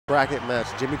bracket match,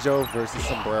 Jimmy Joe versus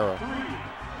Sombrero.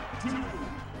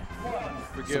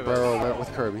 Sombrero went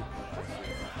with Kirby.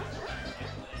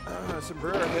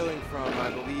 Sombrero hailing from, I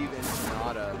believe,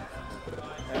 Ensenada,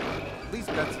 at least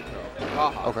Mexico.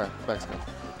 Baja. Okay, Mexico.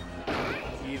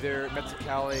 Either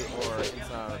Mexicali or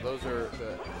Ensenada. Those are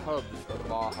the hubs of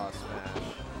Baja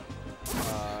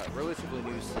Smash. Relatively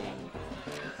new scene.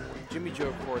 Jimmy Joe,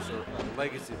 of course, a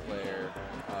legacy player.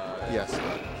 Yes.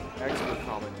 Expert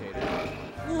commentator.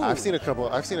 Ooh. I've seen a couple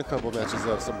matches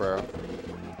of Sombrero.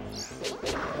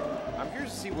 I'm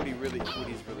curious to see what he's really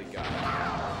got.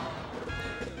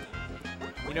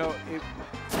 You know, it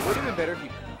would have been better if he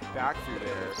back through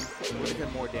there. It would have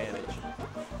been more damage.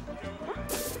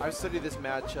 I've studied this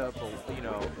matchup, you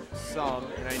know, some,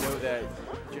 and I know that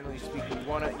generally speaking, you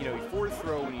want to, you know, you forward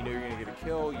throw when you know you're going to get a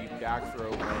kill. You back throw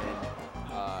when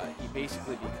you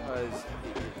basically because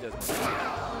it doesn't.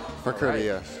 For Kirby,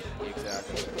 yes.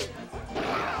 Exactly.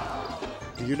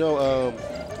 Do you know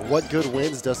what good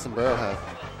wins does Sombrero have?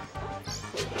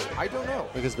 I don't know.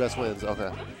 Like his best wins.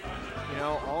 Okay. You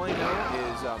know, all I know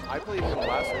is I played him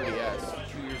last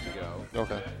ODS 2 years ago.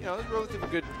 Okay. You know, it's relatively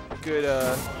good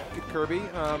Kirby.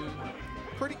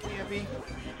 Pretty campy.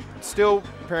 Still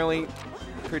apparently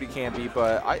pretty campy,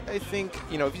 but I think,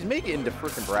 you know, if he's making it into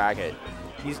frickin' bracket,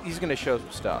 he's gonna show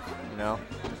some stuff. You know,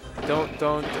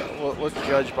 well, let's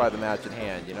judge by the match at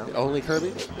hand. You know. Only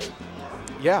Kirby?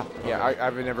 Yeah.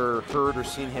 I've never heard or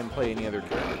seen him play any other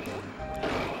character.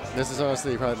 This is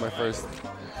honestly probably my first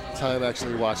time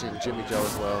actually watching Jimmy Joe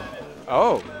as well.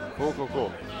 Oh,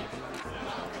 cool.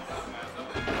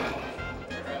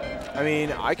 I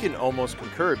mean, I can almost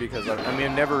concur because I've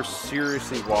never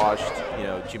seriously watched, you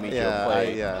know, Jimmy Joe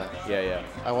play. Yeah.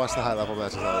 I watch the high level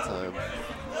matches all the time.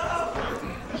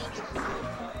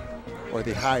 Or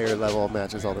the higher level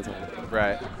matches all the time.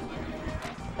 Right.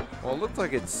 Well, it looked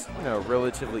like it's, you know,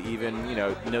 relatively even. You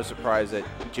know, no surprise that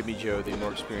Jimmy Joe, the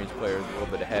more experienced player, is a little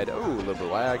bit ahead. Oh, a little bit of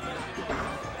lag.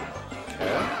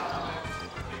 Okay.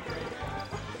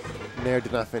 Nair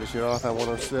did not finish it off at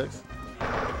 106.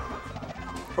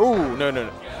 Oh,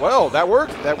 no. Well, that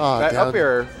worked. That up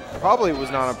air probably was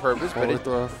not on purpose, forward but it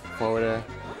throw, forward air.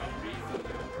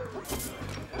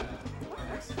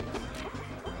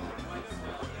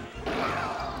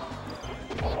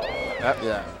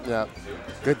 Yeah.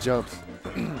 Good jumps.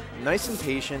 Nice and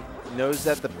patient. Knows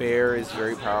that the bear is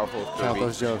very powerful. Count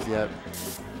those jumps, yeah.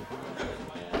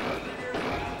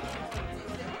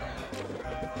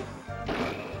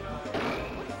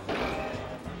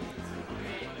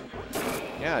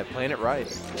 Yeah, playing it right.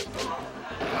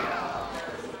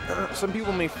 Some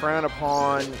people may frown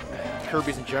upon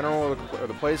Kirby's in general or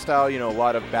the play style. You know, a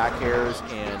lot of back airs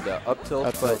and up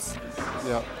tilt, but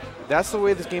that's the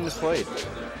way this game is played.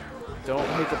 Don't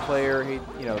hate the player,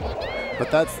 you know.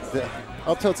 But the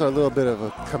up tilts are a little bit of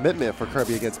a commitment for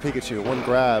Kirby against Pikachu. One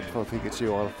grab from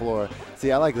Pikachu on the floor.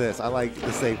 See, I like this. I like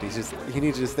the safety. He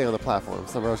needs to just stay on the platform.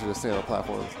 Somewhere else should just stay on the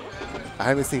platforms. I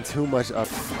haven't seen too much up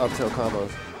tilt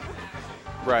combos.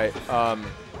 Right.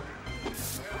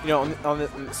 You know, on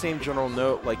the same general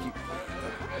note, like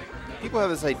people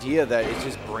have this idea that it's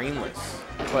just brainless,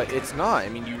 but it's not. I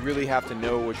mean, you really have to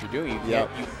know what you're doing.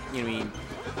 You mean,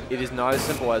 it is not as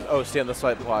simple as, oh, stay on the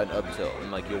side plot and up tilt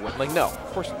and like you'll win. Like, no,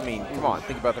 of course. I mean, come on,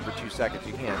 think about that for 2 seconds.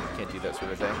 You can't do that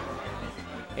sort of thing.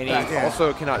 And he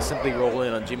also cannot simply roll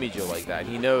in on Jimmy Joe like that.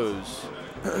 He knows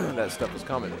that stuff is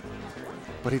coming.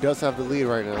 But he does have the lead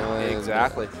right now.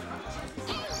 Exactly.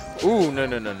 Ooh, no. I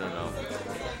don't know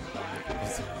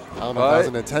if that was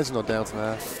an intentional down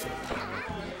smash.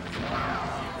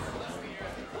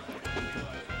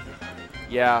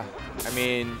 Yeah, I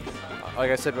mean,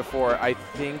 like I said before, I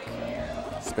think...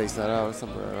 Space that out,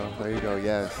 Sombrero. There you go,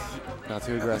 yes. Not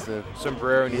too aggressive.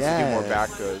 Sombrero needs to do more back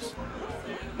throws.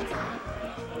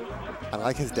 I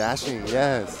like his dashing,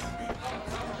 yes.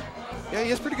 Yeah, he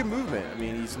has pretty good movement. I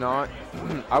mean, he's not...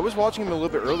 I was watching him a little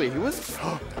bit earlier. He was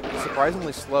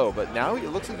surprisingly slow, but now it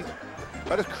looks like he's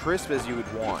about as crisp as you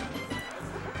would want.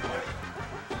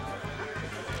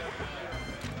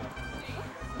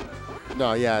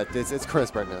 No, yeah, it's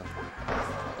crisp right now.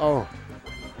 Oh.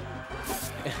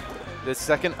 The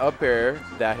second up air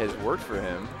that has worked for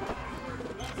him.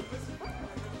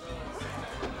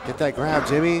 Get that grab,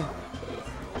 Jimmy.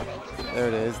 There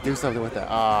it is. Do something with that.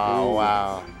 Oh,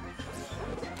 wow.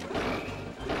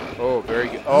 Oh, very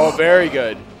good. Oh, very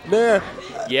good. Nair.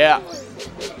 Yeah.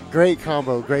 Great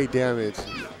combo, great damage.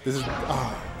 This is,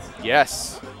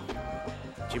 Yes.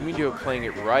 Jimmy Joe playing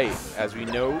it right, as we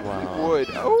know he would.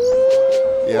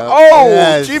 Oh, yep. Oh,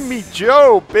 yes. Jimmy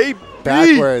Joe, baby.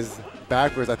 Backwards.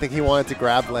 I think he wanted to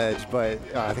grab ledge, but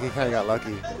I think he kind of got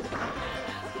lucky.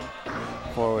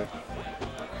 forward.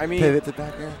 I mean, Pivot to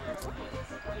back air.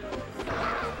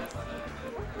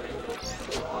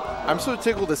 I'm so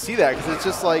tickled to see that because it's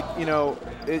just like, you know,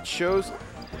 it shows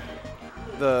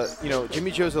the, you know,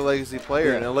 Jimmy Joe's a legacy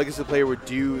player, and a legacy player would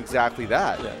do exactly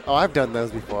that. Yeah. Oh, I've done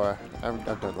those before. I've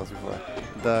done those before.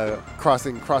 The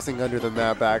crossing under the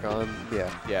map back on.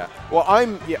 Yeah. Yeah. Well, I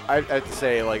have to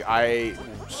say, like,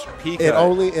 Pika.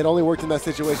 It only worked in that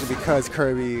situation because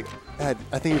Kirby had,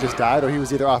 I think he just died, or he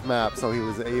was either off map, so he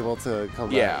was able to come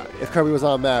back. Yeah. If Kirby was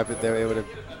on map, it would have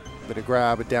been a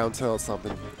grab, a down tilt,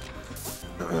 something.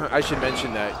 I should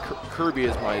mention that Kirby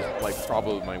is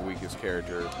probably my weakest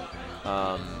character.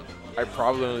 I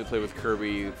probably only play with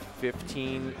Kirby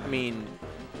 15. I mean,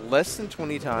 less than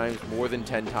 20 times, more than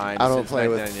 10 times since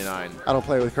 1999. I don't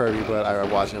play with Kirby, but I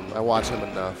watch him. I watch him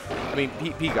enough. I mean,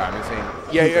 Pika, I'm saying.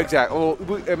 Yeah, exactly.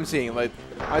 Well, I'm saying, like,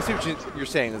 I see what you're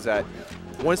saying is that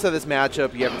once of this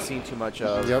matchup, you haven't seen too much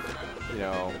of. Yep. You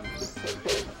know.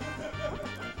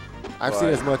 I've seen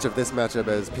as much of this matchup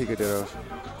as Pika did.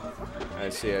 I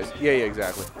see. Yeah,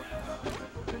 exactly.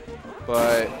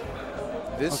 But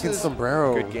this is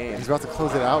Sombrero. Good game. He's about to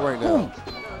close it out right now. Ooh.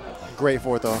 Great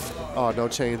forward throw. Oh, no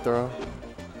chain throw.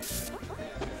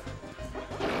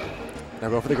 Now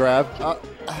go for the grab.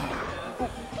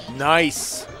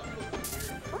 Nice.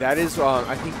 That is,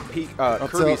 I think,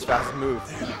 Kirby's fastest move.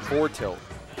 Forward tilt.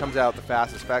 Comes out the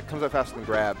fastest. Comes out faster than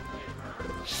grab.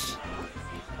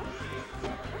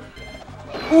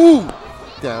 Ooh!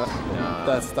 Yeah,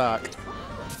 that's stock.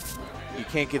 You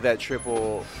can't get that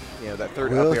triple, you know, that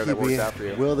third up air that works after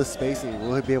you. Will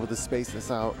he be able to space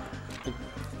this out?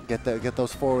 Get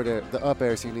those forward air, the up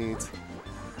airs he needs.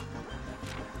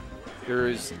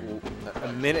 There's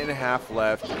a minute and a half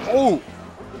left. Oh!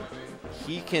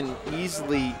 He can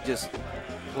easily just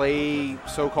play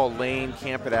so-called lane,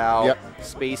 camp it out,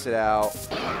 space it out.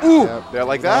 Ooh! Yep.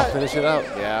 Like that? Finish it out.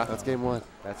 Yeah. That's game one.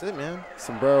 That's it, man.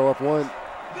 Sombrero up one.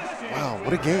 Wow,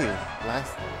 what a game.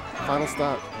 Final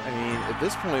stop. I mean, at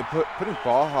this point, putting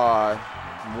Baja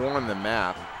more on the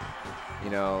map, you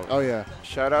know. Oh, yeah.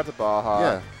 Shout out to Baja.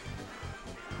 Yeah.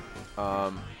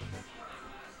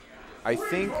 I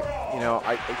think, you know,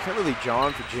 I can't really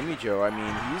John for Jimmy Joe. I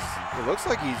mean, it looks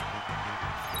like he's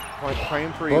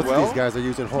playing pretty well. Both of these guys are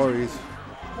using Horis.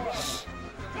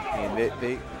 I mean,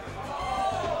 they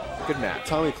good match.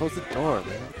 Tommy, close the door,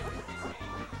 man.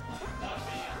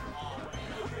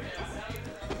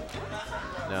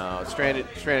 No, Stranded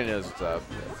knows what's up.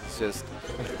 It's just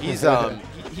he's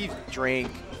he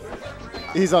drank.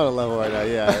 He's on a level right now.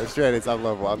 Yeah, Stranded's on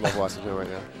level. I love watching him right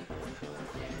now.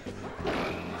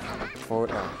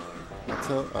 Forward, up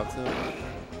tilt,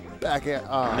 back air.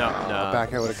 Oh, no.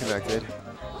 Back air would have connected.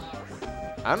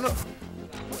 I don't know.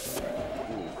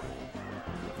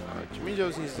 Jimmy Joe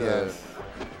needs to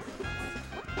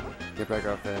get back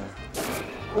up there.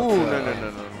 Ooh,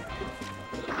 no.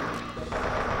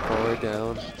 Forward,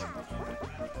 down.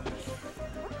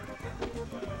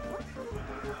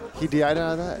 He DI'd out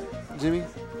of that, Jimmy?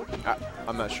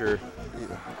 I'm not sure.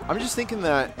 Either. I'm just thinking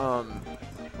that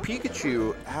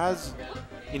Pikachu has,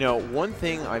 you know, one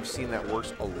thing I've seen that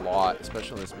works a lot,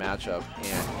 especially in this matchup,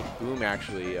 and Boom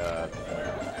actually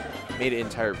made an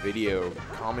entire video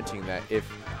commenting that if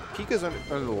Pika's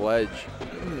under the ledge,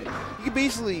 you can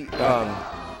basically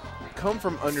come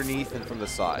from underneath and from the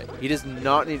side. He does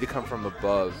not need to come from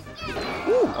above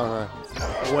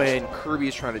when Kirby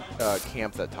is trying to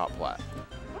camp that top plat.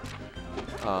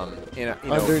 And, you know,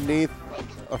 underneath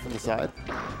or from the side?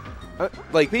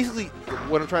 Like, basically,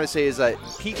 what I'm trying to say is that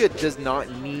Pika does not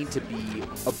need to be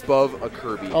above a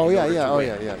Kirby. Oh, yeah.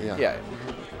 Yeah.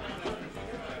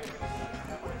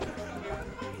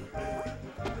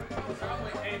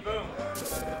 Hey, Boom.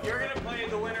 You're going to play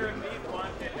the winner of Beef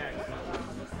Blanket next.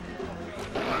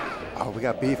 Oh, we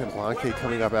got Beef and Blanket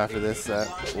coming up after this set.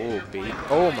 Oh, Beef.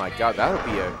 Oh, my God. That would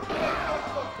be a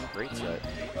great set.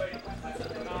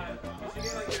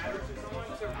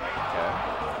 Okay.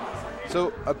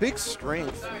 So a big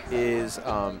strength is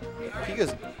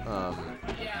Pika's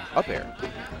up air.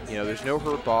 You know, there's no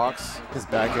hurt box. His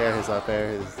back air, his up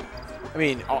air, his. I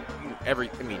mean,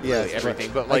 really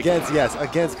everything. But like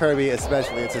against Kirby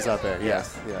especially, it's his up air.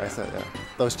 Yes. Yeah, I said that.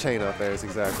 Those chain up airs,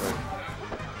 exactly.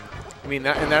 I mean,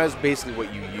 that is basically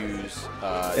what you use.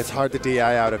 It's hard to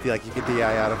DI out. I feel like you can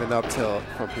DI out of an up tilt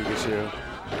from Pikachu.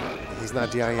 He's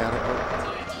not DIing out of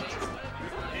it.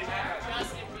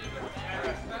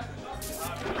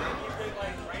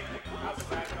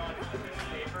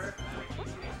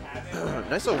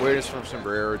 Nice awareness from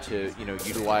Sombrero to, you know,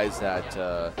 utilize that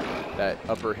that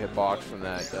upper hitbox from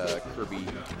that Kirby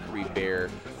bear.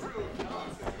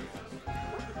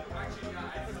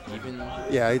 even.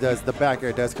 Yeah, he does. The back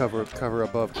air does cover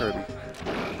above Kirby,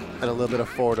 and a little bit of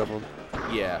forward of him.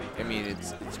 Yeah, I mean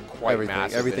it's quite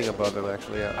massive. Everything above him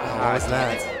actually. Yeah. Ah, What's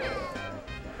that?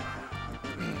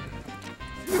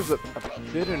 There's a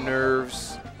bit of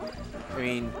nerves. I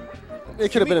mean,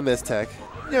 It could have been a missed tech.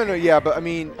 No, yeah, but I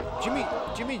mean,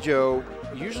 Jimmy Joe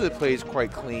usually plays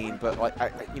quite clean, but like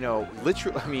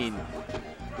literally, I mean,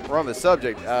 we're on the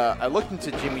subject. I looked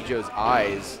into Jimmy Joe's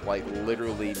eyes like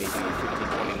literally maybe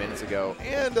 15-20 minutes ago,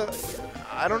 and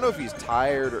I don't know if he's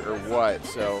tired or what.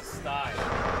 So,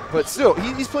 but still,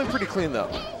 he's playing pretty clean though.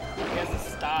 He has a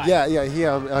style. Yeah,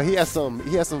 he has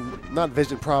some not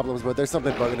vision problems, but there's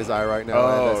something bugging his eye right now.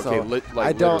 Oh, so okay.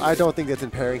 I don't think it's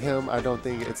impairing him. I don't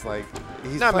think it's like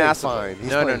he's not playing massive. fine. He's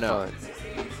No. fine.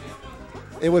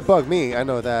 It would bug me. I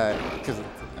know that because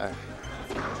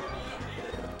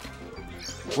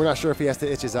we're not sure if he has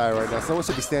to itch his eye right now. Someone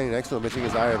should be standing next to him, itching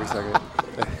his eye every second.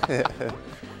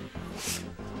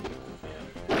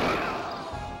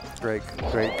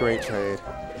 Great trade.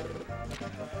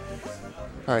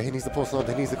 All right, he needs to pull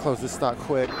something. He needs to close this stock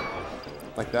quick.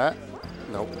 Like that?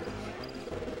 Nope.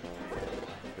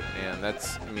 Man,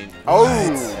 that's, I mean,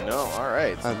 What? no, all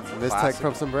right. Missed tech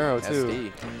from Sombrero,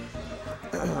 too.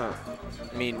 SD.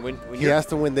 I mean, when He has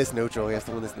to win this neutral.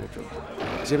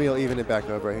 Jimmy will even it back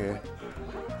up right here.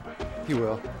 He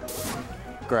will.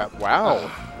 Grab. Wow.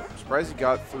 I'm surprised he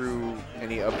got through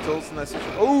any up tilts in that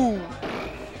situation.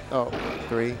 Oh,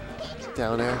 3.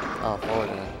 Down air. Oh, forward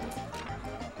air.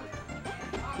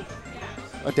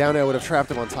 A down air would have trapped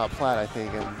him on top flat, I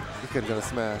think, and he could have done a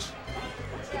smash.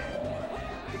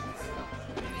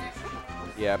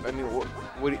 Yeah, but I mean,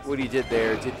 what he did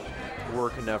there did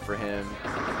work enough for him.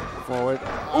 Forward.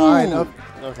 I know.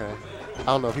 Okay. I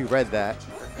don't know if he read that.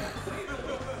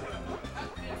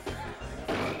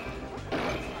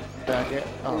 Back air.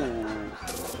 Oh.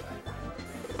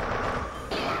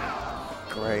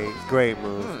 Great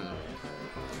move.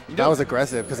 That was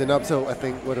aggressive because an up tilt I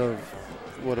think would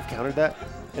have countered that.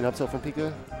 An up tilt from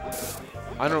Pika.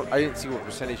 I didn't see what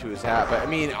percentage he was at, but I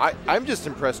mean, I'm just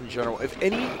impressed in general. If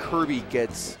any Kirby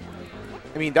gets,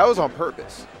 I mean, that was on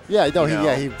purpose. Yeah, no,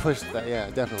 he pushed that. Yeah,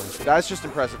 definitely. That's just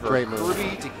impressive for Great move.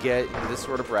 Kirby to get into this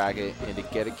sort of bracket and to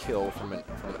get a kill from an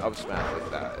up smash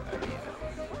like that.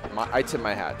 I mean, I tip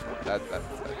my hat to it. That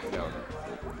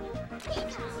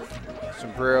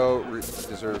Sombrero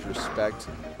deserves respect.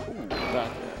 Ooh.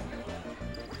 Back.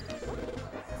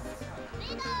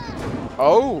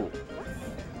 Oh!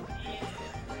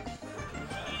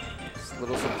 It's a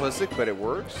little simplistic, but it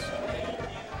works.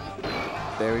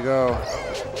 There we go.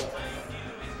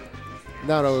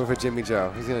 Not over for Jimmy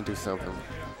Joe. He's going to do something.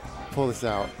 Pull this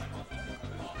out.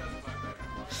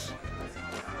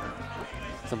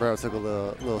 Sombrero took a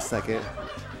little second.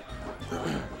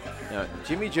 Now,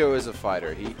 Jimmy Joe is a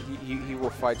fighter. He will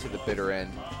fight to the bitter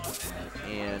end.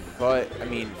 But I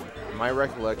mean, my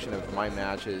recollection of my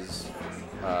matches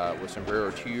with Sombrero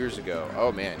 2 years ago.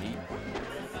 Oh man,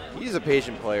 he's a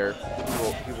patient player.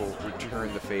 He will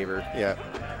return the favor. Yeah.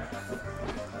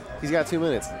 He's got 2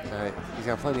 minutes. All right. He's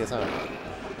got plenty of time.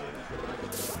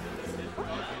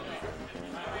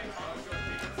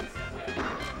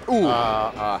 Ooh.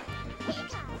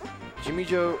 Jimmy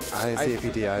Joe. I didn't see if he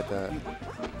DI'd that.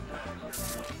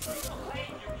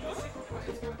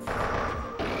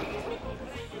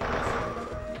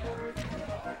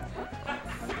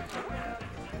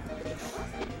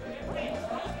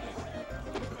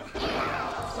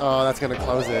 Oh, that's going to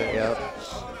close it. Yep.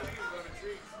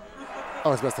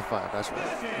 Oh, it's best of 5. That's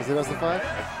right. Is it best of 5?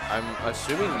 I'm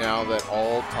assuming now that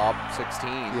all top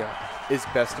 16 is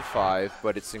best of 5,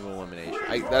 but it's single elimination.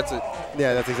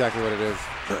 Yeah, that's exactly what it is.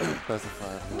 Best of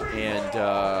 5. And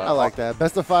I like that.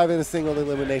 Best of 5 in a single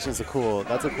elimination is cool.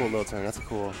 That's a cool little turn. That's a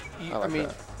cool. I mean,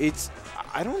 that.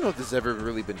 I don't know if this has ever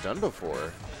really been done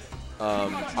before.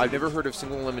 I've never heard of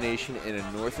single elimination in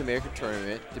a North American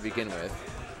tournament to begin with,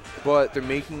 but they're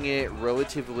making it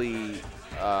relatively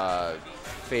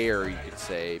fair, you could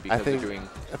say, because they're doing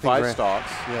 5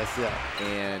 stocks. Yes, yeah.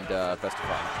 And best of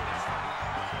 5.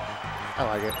 I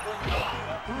like it.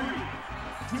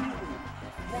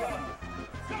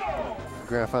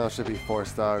 Grand final should be 4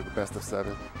 stock, best of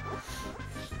 7.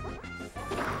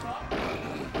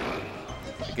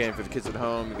 Again, for the kids at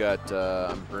home, we got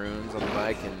I'm Bruins on the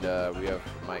mic, and we have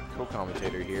my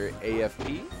co-commentator here,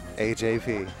 AFP.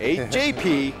 AJP.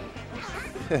 AJP.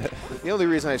 The only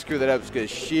reason I screwed that up is because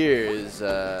Shears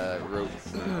wrote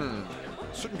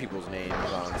certain people's names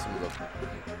on some of the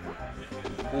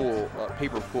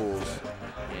paper pools.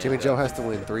 Jimmy Joe has to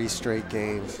win 3 straight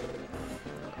games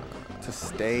to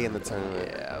stay in the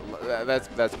tournament. Yeah, that's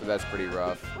pretty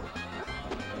rough.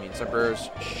 I mean, mean, Sombrero's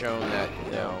shown that,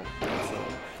 you know,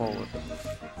 Forward.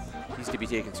 he's to be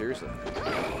taken seriously.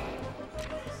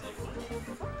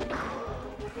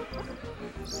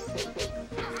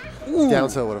 Down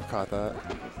tilt would have caught that.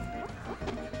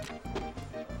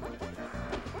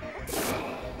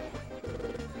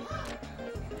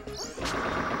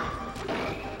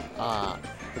 Ah,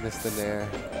 missed the nair.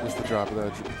 Missed the drop,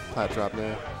 the plat drop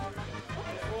nair.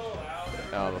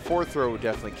 The forward throw would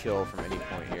definitely kill from any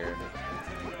point here.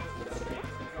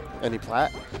 Any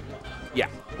plat? Yeah.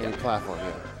 Any platform,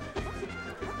 yeah.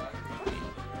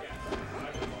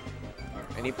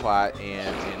 Any plat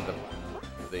and in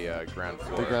the ground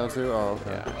floor. The ground too? Oh,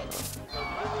 okay.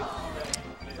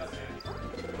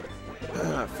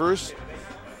 Yeah. First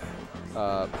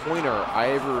pointer I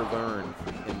ever learned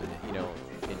in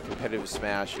competitive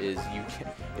Smash is you can.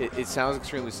 It sounds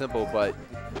extremely simple, but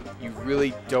you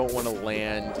really don't want to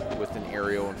land with an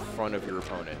aerial in front of your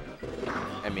opponent.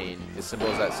 I mean, as simple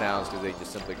as that sounds, because they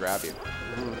just simply grab you.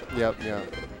 Mm-hmm. Yep.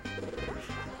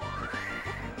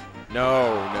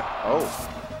 No. Oh.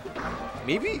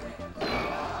 Maybe.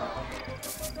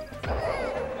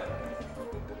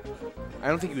 I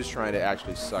don't think he was trying to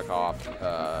actually suck off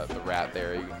the rat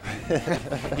there.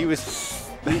 He was.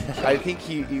 I think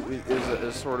it was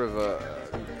a sort of a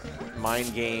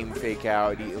mind game, fake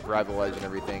out. He grabbed the ledge and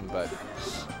everything, but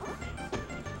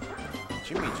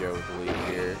Jimmy Joe with the lead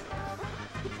here.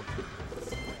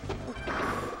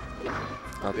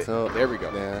 Up tilt. There we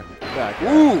go. Yeah. Back.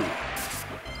 Ooh.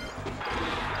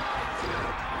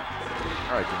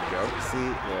 All right, Jimmy Joe. See?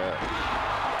 Yeah.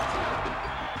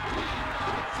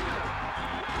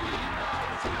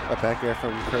 A back air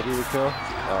from Kirby would kill?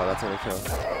 Oh, that's gonna kill.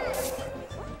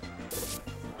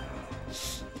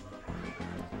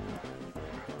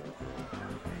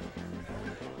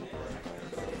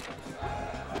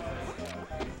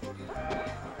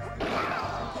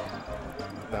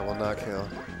 That will not kill.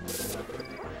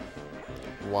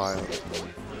 Wild.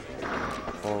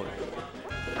 Forward.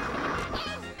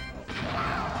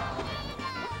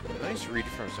 Nice read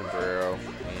from Sombrero,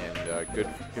 and good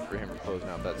for him for closing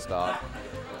out that stop.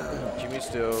 Jimmy's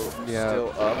still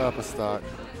up. Up a stock.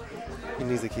 He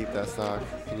needs to keep that stock.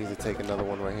 He needs to take another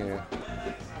one right here.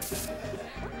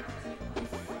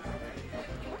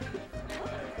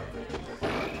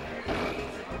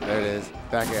 There it is.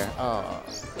 Back air. Oh.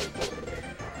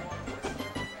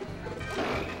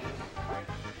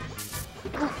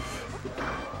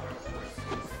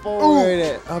 Forward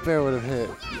it. Up air would have hit.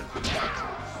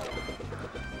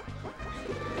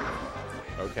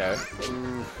 Okay.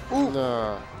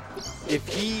 No. If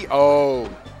he, I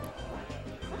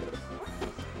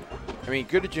mean,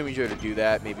 good of Jimmy Joe to do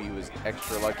that. Maybe he was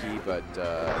extra lucky, but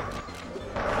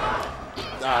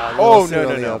no.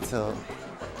 Up tilt.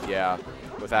 Yeah,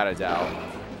 without a doubt.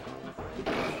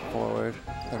 Forward.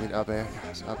 I mean, up air.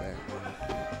 Gosh, up air.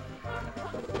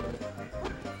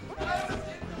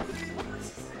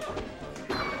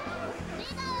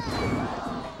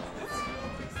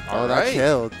 All that right.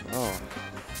 killed. Oh.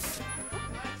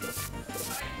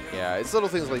 Yeah, it's little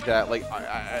things like that. Like,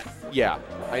 yeah,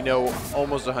 I know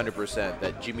almost 100%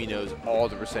 that Jimmy knows all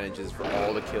the percentages for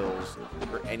all the kills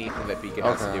for anything that Pika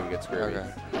has to do against Kirby.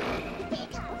 Okay.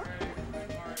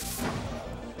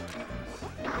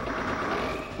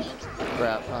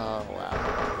 Grab. Oh, wow.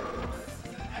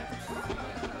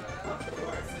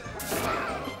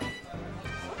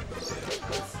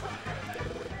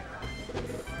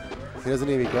 He doesn't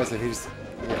need to be aggressive. He just,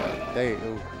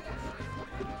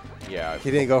 Yeah.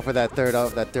 He didn't go for that third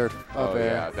up air.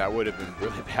 Yeah, that would have been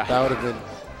really bad. That would have been.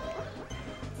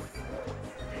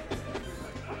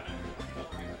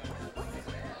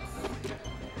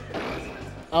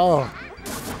 Oh.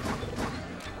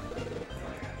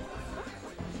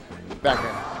 Back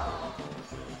air.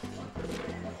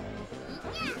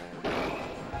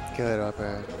 Good up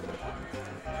air.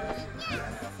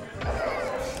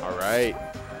 All right.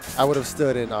 I would have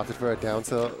stood and opted for a down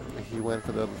tilt. He went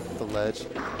for the ledge.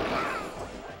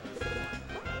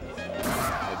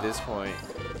 At this point,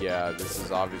 yeah, this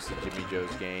is obviously Jimmy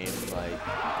Joe's game. Like,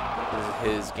 this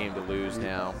is his game to lose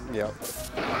now. Yep.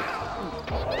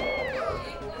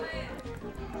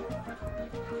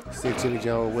 See if Jimmy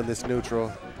Joe will win this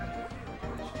neutral.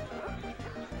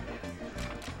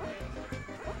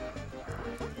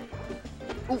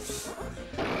 Oof.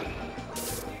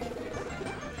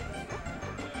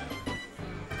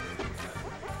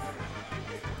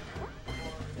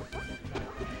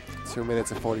 2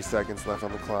 minutes and 40 seconds left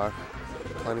on the clock.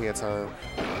 Plenty of time.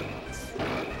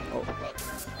 Oh,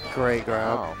 great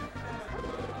grab. Wow.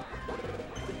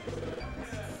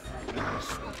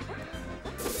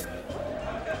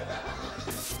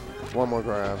 One more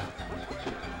grab.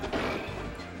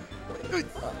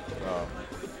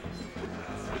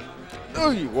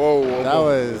 Whoa. That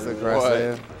was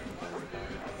aggressive.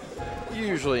 What?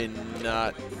 Usually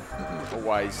not a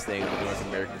wise thing in the North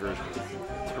American version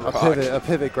to rock. A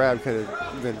pivot grab could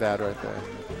have been bad right there.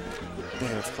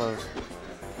 Damn, it's close.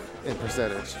 In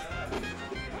percentage.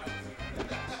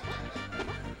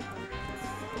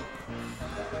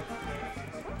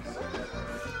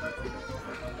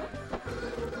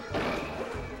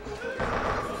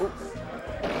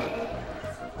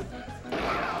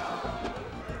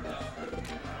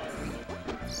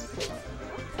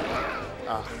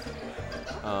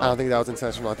 I don't think that was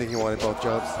intentional. I think he wanted both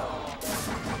jumps.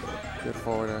 Good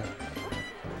forwarder.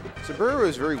 Saburo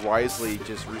is very wisely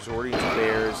just resorting to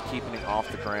bears, keeping it off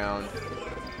the ground.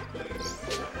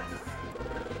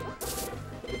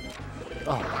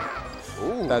 Oh,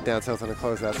 Ooh. that down tilt's gonna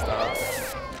close that stop.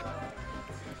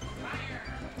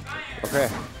 Okay,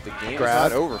 The game grab.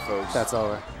 is not over, folks. That's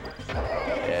over.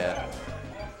 Yeah.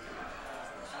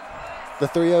 The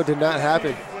 3-0 did not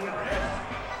happen.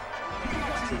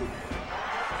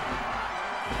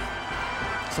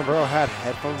 Sombrero had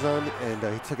headphones on, and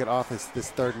he took it off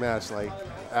this third match, like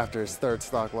after his third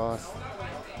stock loss.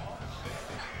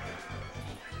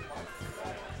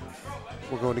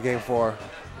 We're going to game 4.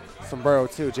 Sombrero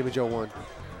 2, Jimmy Joe 1.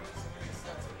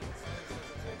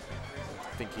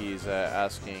 I think he's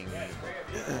asking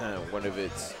one of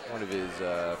his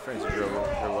friends who drove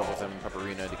level with him,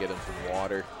 Paparina, to get him some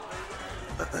water.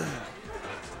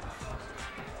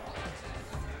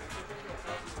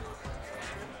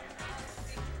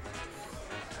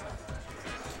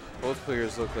 Both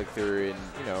players look like they're in,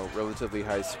 relatively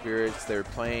high spirits. They're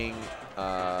playing,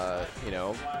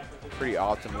 pretty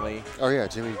optimally. Oh yeah,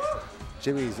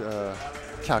 Jimmy's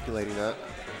calculating that.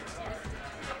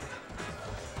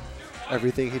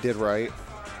 Everything he did right,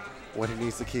 what he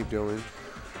needs to keep doing.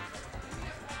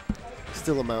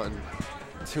 Still a mountain.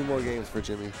 2 more games for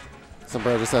Jimmy.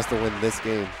 Sombrero just has to win this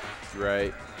game.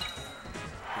 Right.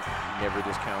 Never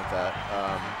discount that.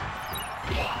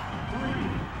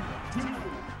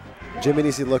 Jimmy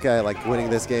needs to look at it like winning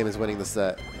this game is winning the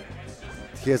set.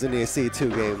 He doesn't need to see 2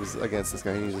 games against this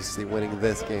guy. He needs to see winning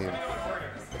this game.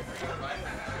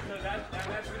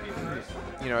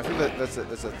 I think that's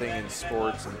a thing in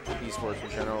sports and esports in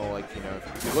general. Like,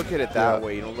 if you look at it that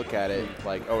way, you don't look at it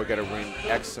like, oh, I got to win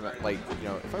X amount. Like,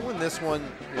 if I win this one,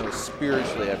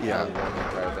 spiritually, I've kind of won the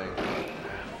entire thing.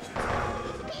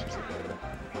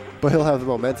 But he'll have the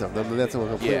momentum. The momentum will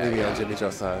completely be on Jimmy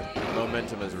Joe's side.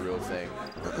 Momentum is a real thing.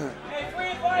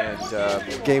 And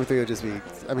game 3 would just be,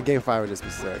 game 5 would just be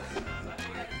sick.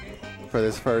 For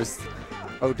this first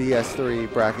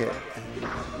ODS3 bracket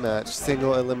match,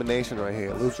 single elimination right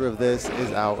here. Loser of this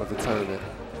is out of the tournament.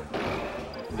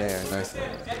 There, nice.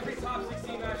 Every top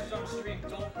 16 matches on the stream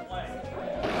don't play.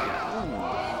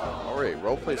 all right,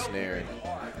 role play snare.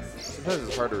 Sometimes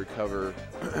it's hard to recover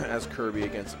as Kirby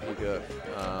against Pika.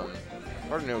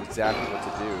 Hard to know exactly what to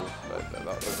do, but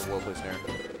that was a role play snare.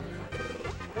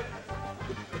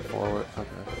 Forward, okay.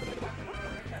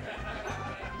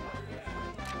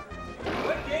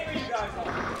 What game are you guys on?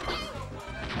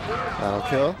 That'll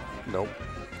kill? Nope.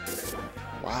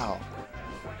 Wow.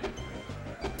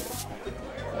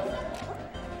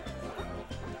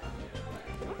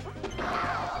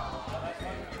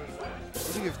 I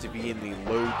think you have to be in the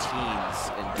low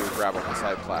teens and do a grab on the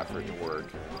side plat for it to work.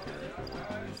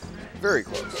 Very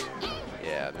close.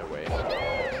 Yeah, no way.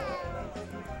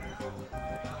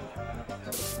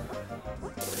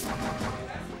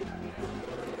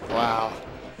 Wow.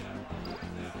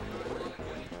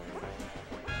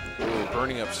 Ooh,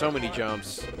 burning up so many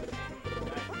jumps.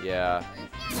 Yeah.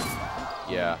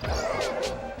 Yeah.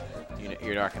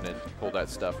 You're not going to pull that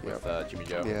stuff with Jimmy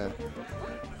Joe. Yeah.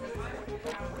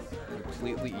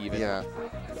 Completely even. Yeah.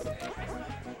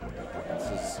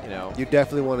 This is, You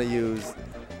definitely want to use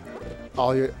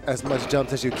as much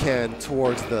jumps as you can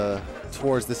towards the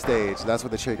stage. That's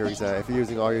what the trigger is at. If you're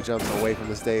using all your jumps away from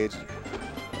the stage,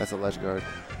 that's a ledge guard.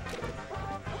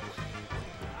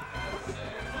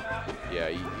 Yeah,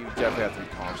 you definitely have to be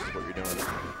conscious of what you're doing.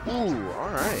 Ooh, all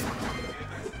right.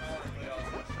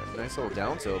 Nice little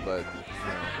down tilt, but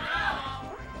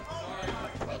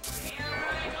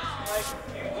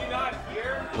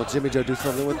Will Jimmy Joe do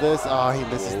something with this? Oh, he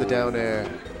misses the down air.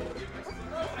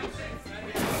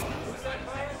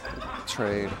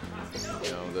 Trade.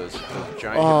 Those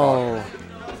giant. Oh.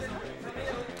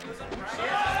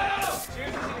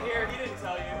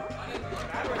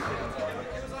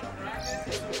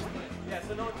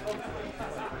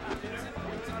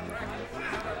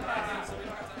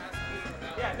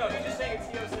 Yeah, no, he's just saying it's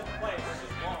Theo said to play, it's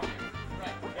just wrong.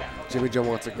 Jimmy Joe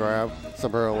wants a grab.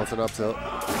 Sombrero wants an up tilt.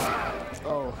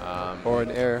 Oh. Or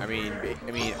an air. I mean,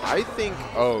 I think.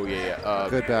 Oh yeah.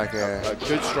 Good back air. A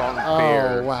good strong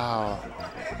bear. Oh wow.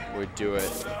 Would do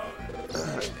it.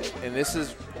 And this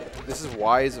is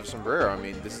wise of Sombrero. I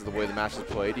mean, this is the way the match is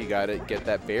played. You got to get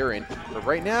that bear in. But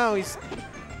right now, he's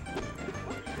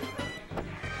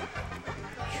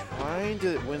trying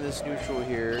to win this neutral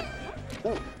here.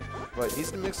 Ooh. But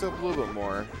he's going to mix it up a little bit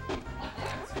more.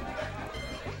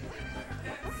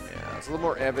 Yeah, it's a little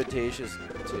more advantageous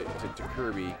to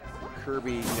Kirby.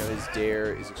 Kirby, you know, his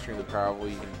dare is extremely powerful.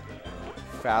 You can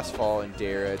fast fall and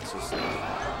dare. It's just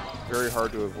very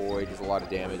hard to avoid. Does a lot of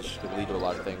damage. Can lead to a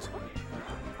lot of things.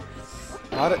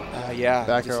 A lot of, yeah.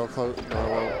 Back arrow close.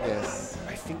 Yes.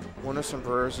 I think one of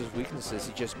Sombrero's weaknesses,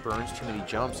 he just burns too many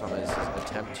jumps on his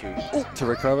attempt to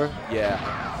recover. Yeah.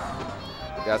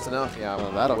 That's enough. Yeah.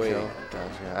 Oh, that'll kill.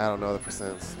 Gotcha. I don't know the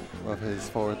percents of his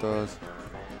forward throws.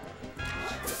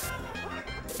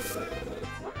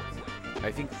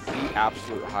 I think the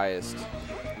absolute highest,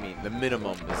 I mean, the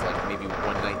minimum is like maybe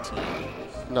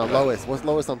 119. No, lowest. What's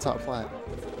lowest on top flat?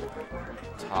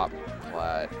 Top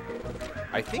flat.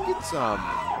 I think it's yeah,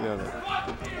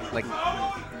 like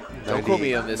 90, don't quote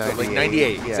me on this, but like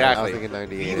 98. Yeah, exactly. I was thinking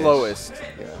 98. The lowest.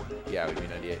 Yeah. It would be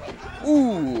 98.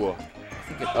 Ooh. I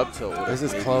think an up tilt. This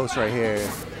is close right here.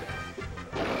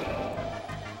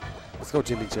 Let's go,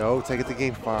 Jimmy Joe. Take it to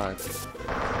game 5.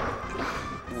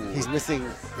 Ooh. He's missing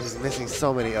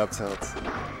so many up tilts.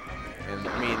 And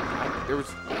I mean, there was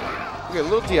a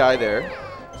little DI there.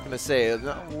 I was gonna say,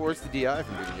 where's the DI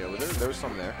from Jimmy Joe? But there was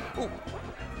some there. Ooh.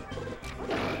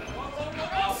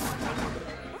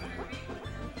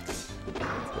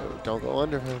 Don't go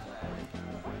under him.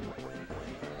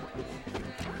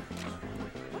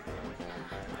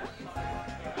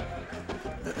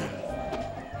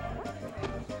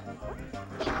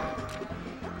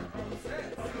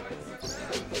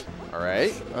 All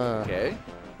right. Okay.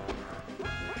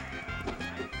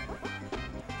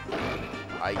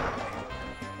 I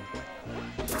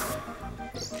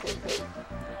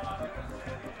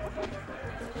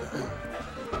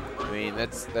mean,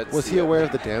 that's. Was he aware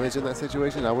of the damage in that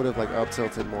situation? I would have like up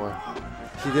tilted more.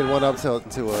 He did one up tilt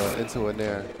into a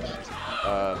nair.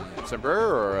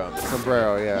 Sombrero or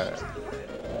Sombrero, yeah.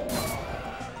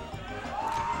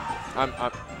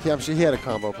 I'm sure he had a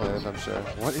combo planned. I'm sure.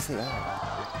 What is that?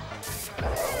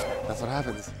 That's what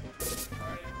happens.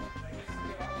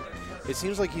 It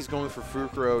seems like he's going for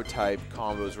Fukuro type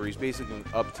combos where he's basically doing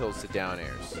up tilts to down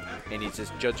airs. And he's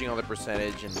just judging on the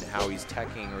percentage and how he's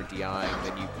teching or DIing.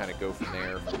 Then you kind of go from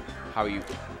there. How you.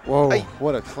 Whoa,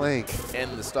 what a clank.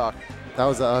 End the stock. That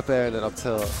was an up air and an up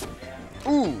tilt.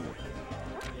 Ooh.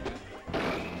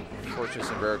 Unfortunately,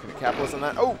 Sombrero can capitalize on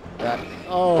that. Oh.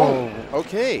 Oh.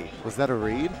 Okay. Was that a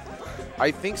read?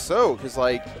 I think so, because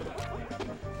like.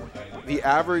 The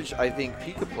average, I think,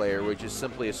 Pika player would just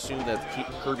simply assume that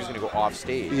Kirby's going to go off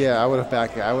stage. Yeah, I would have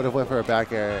back air. I would have went for a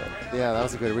back air. Yeah, that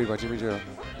was a good read by Jimmy Joe.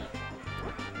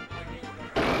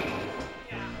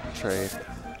 Trade.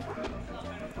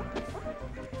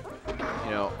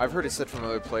 You know, I've heard it said from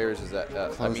other players is that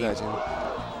I mean,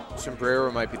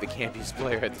 Sombrero might be the campiest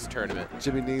player at this tournament.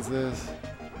 Jimmy needs this.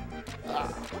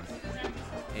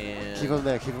 And keep him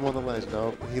there. Keep him on the ledge.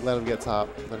 No, he let him get top.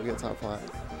 Let him get top flat.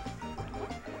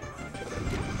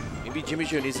 Maybe Jimmy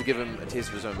Joe needs to give him a taste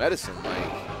of his own medicine.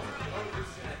 Like,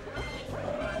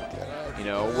 you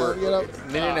know, we're a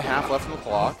minute and a half left on the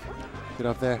clock. Get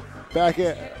up there. Back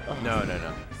it. Oh. No.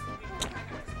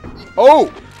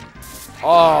 Oh!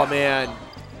 Oh, man.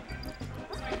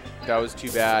 That was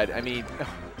too bad. I mean,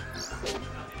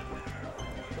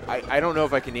 I don't know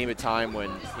if I can name a time when,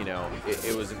 you know,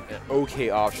 it was an okay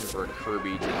option for a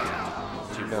Kirby to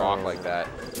rock like that.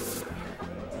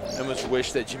 I almost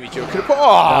wish that Jimmy Joe could have. Oh!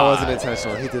 That wasn't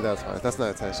intentional. He did that smart. That's not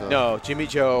intentional. No, Jimmy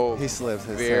Joe. He slipped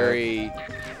his very.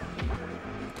 head.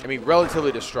 I mean,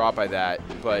 relatively distraught by that,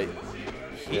 but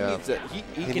he needs a.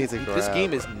 He needs a grab. This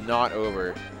game is not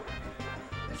over.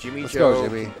 Jimmy Joe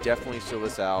can definitely seal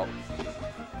this out.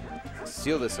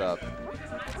 Seal this up.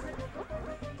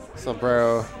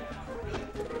 Sombrero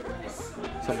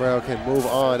can move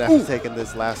on after taking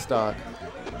this last stock.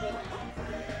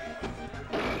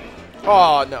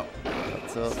 Oh, no.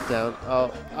 So down.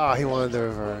 Oh, he wanted the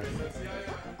reverse.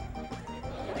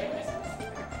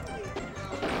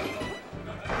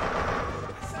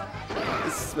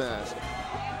 Smash.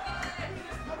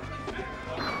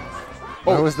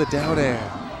 Where was the down air?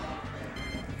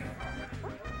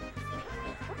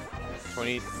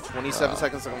 27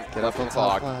 seconds left on the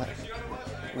clock.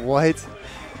 What?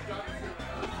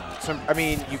 I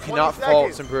mean, you cannot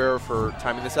fault Sombrero for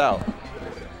timing this out.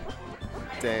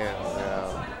 Damn.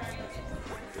 Yeah.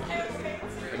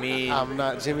 I mean, I'm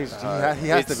not Jimmy. He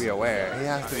has to be aware. He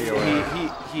has to be aware.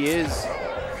 He is,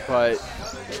 but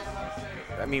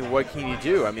I mean, what can you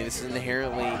do? I mean, this is an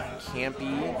inherently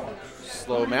campy,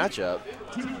 slow matchup,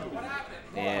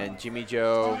 and Jimmy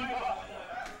Joe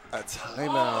A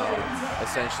timeout.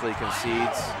 essentially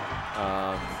concedes.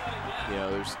 You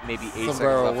know, there's maybe 8 seconds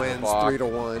Sombrero left on the wins clock.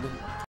 3-1.